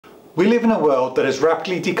We live in a world that is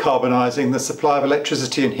rapidly decarbonising the supply of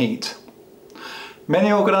electricity and heat.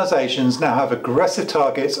 Many organisations now have aggressive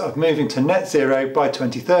targets of moving to net zero by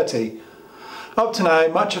 2030. Up to now,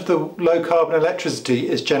 much of the low carbon electricity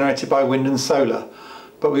is generated by wind and solar,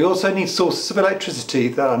 but we also need sources of electricity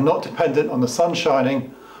that are not dependent on the sun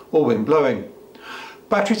shining or wind blowing.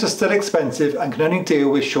 Batteries are still expensive and can only deal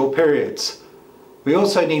with short periods. We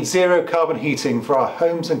also need zero carbon heating for our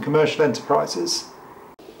homes and commercial enterprises.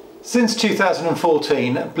 Since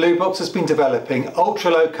 2014, Bluebox has been developing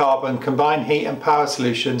ultra-low carbon combined heat and power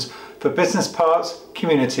solutions for business parks,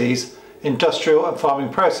 communities, industrial and farming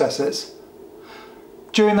processes.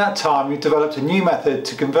 During that time, we've developed a new method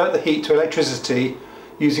to convert the heat to electricity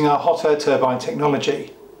using our hot air turbine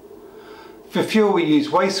technology. For fuel, we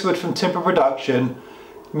use waste wood from timber production,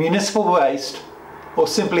 municipal waste, or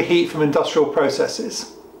simply heat from industrial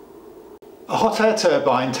processes. A hot air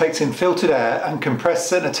turbine takes in filtered air and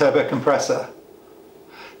compresses it in a turbo compressor.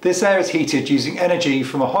 This air is heated using energy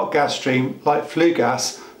from a hot gas stream like flue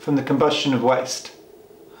gas from the combustion of waste.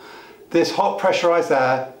 This hot pressurised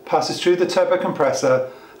air passes through the turbo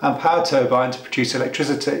compressor and power turbine to produce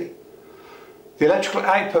electricity. The electrical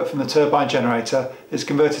output from the turbine generator is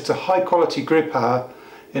converted to high quality grid power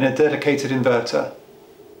in a dedicated inverter.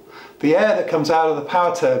 The air that comes out of the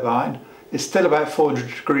power turbine is still about 400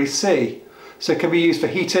 degrees C, so it can be used for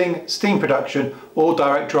heating, steam production or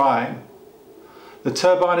direct drying. The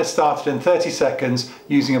turbine is started in 30 seconds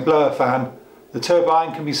using a blower fan. The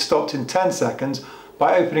turbine can be stopped in 10 seconds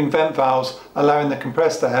by opening vent valves, allowing the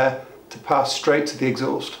compressed air to pass straight to the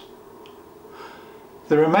exhaust.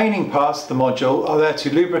 The remaining parts of the module are there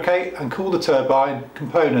to lubricate and cool the turbine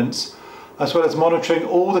components, as well as monitoring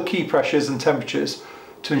all the key pressures and temperatures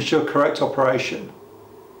to ensure correct operation.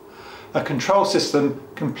 A control system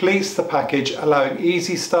completes the package, allowing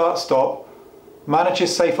easy start-stop,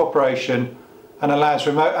 manages safe operation and allows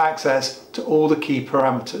remote access to all the key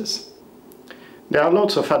parameters. There are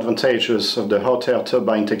lots of advantages of the hot air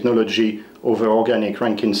turbine technology over organic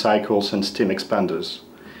Rankine cycles and steam expanders.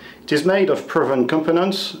 It is made of proven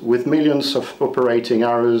components with millions of operating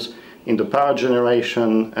hours in the power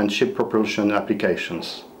generation and ship propulsion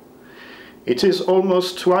applications. It is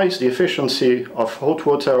almost twice the efficiency of hot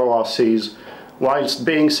water ORCs, whilst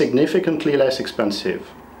being significantly less expensive.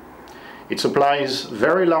 It supplies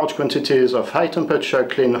very large quantities of high temperature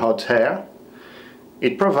clean hot air.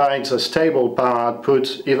 It provides a stable power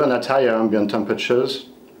output even at higher ambient temperatures.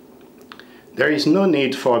 There is no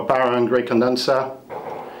need for a power hungry condenser.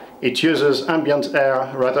 It uses ambient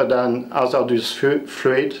air rather than hazardous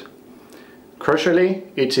fluid. Crucially,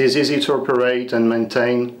 it is easy to operate and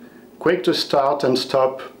maintain, quick to start and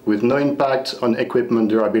stop with no impact on equipment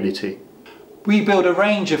durability. We build a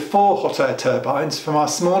range of 4 hot air turbines, from our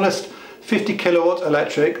smallest 50 kilowatt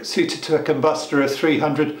electric suited to a combustor of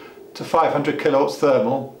 300 to 500 kilowatts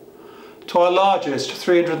thermal, to our largest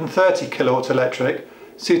 330 kilowatt electric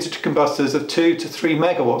suited to combustors of 2 to 3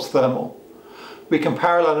 megawatts thermal. We can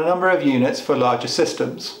parallel a number of units for larger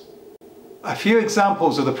systems. A few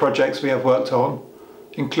examples of the projects we have worked on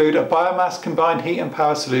include a biomass combined heat and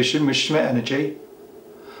power solution with Schmidt Energy,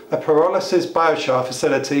 a pyrolysis biochar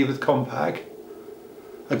facility with Compag,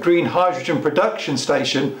 a green hydrogen production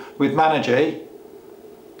station with Manergy,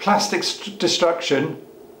 plastics destruction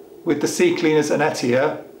with the Sea Cleaners and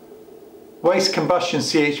Etia, waste combustion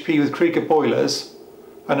CHP with Krieger boilers,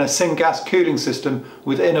 and a syngas cooling system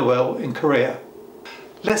with Innerwell in Korea.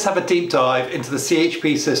 Let's have a deep dive into the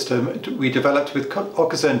CHP system we developed with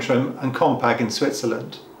Ocazentrum and Compag in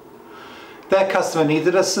Switzerland. Their customer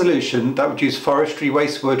needed a solution that would use forestry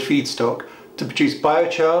waste wood feedstock to produce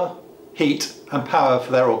biochar, heat and power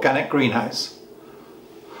for their organic greenhouse.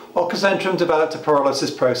 Ocazentrum developed a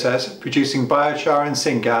pyrolysis process producing biochar and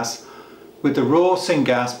syngas, with the raw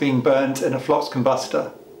syngas being burnt in a flox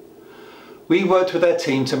combustor. We worked with their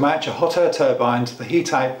team to match a hot air turbine to the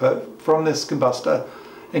heat output from this combustor,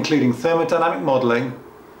 including thermodynamic modelling,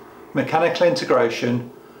 mechanical integration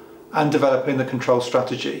and developing the control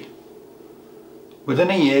strategy. Within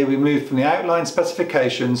a year we moved from the outline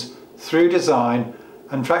specifications through design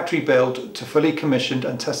and factory build to fully commissioned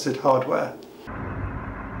and tested hardware.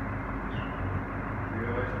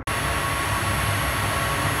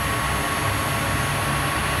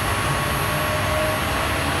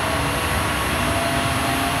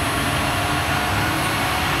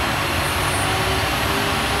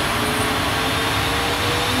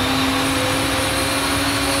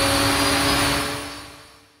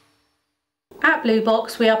 At At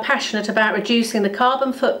Bluebox, we are passionate about reducing the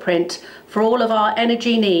carbon footprint for all of our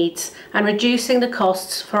energy needs and reducing the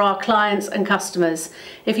costs for our clients and customers.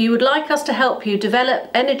 If you would like us to help you develop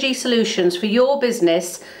energy solutions for your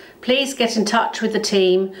business, please get in touch with the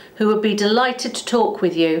team, who would be delighted to talk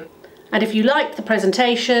with you. And if you liked the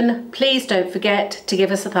presentation, please don't forget to give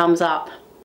us a thumbs up.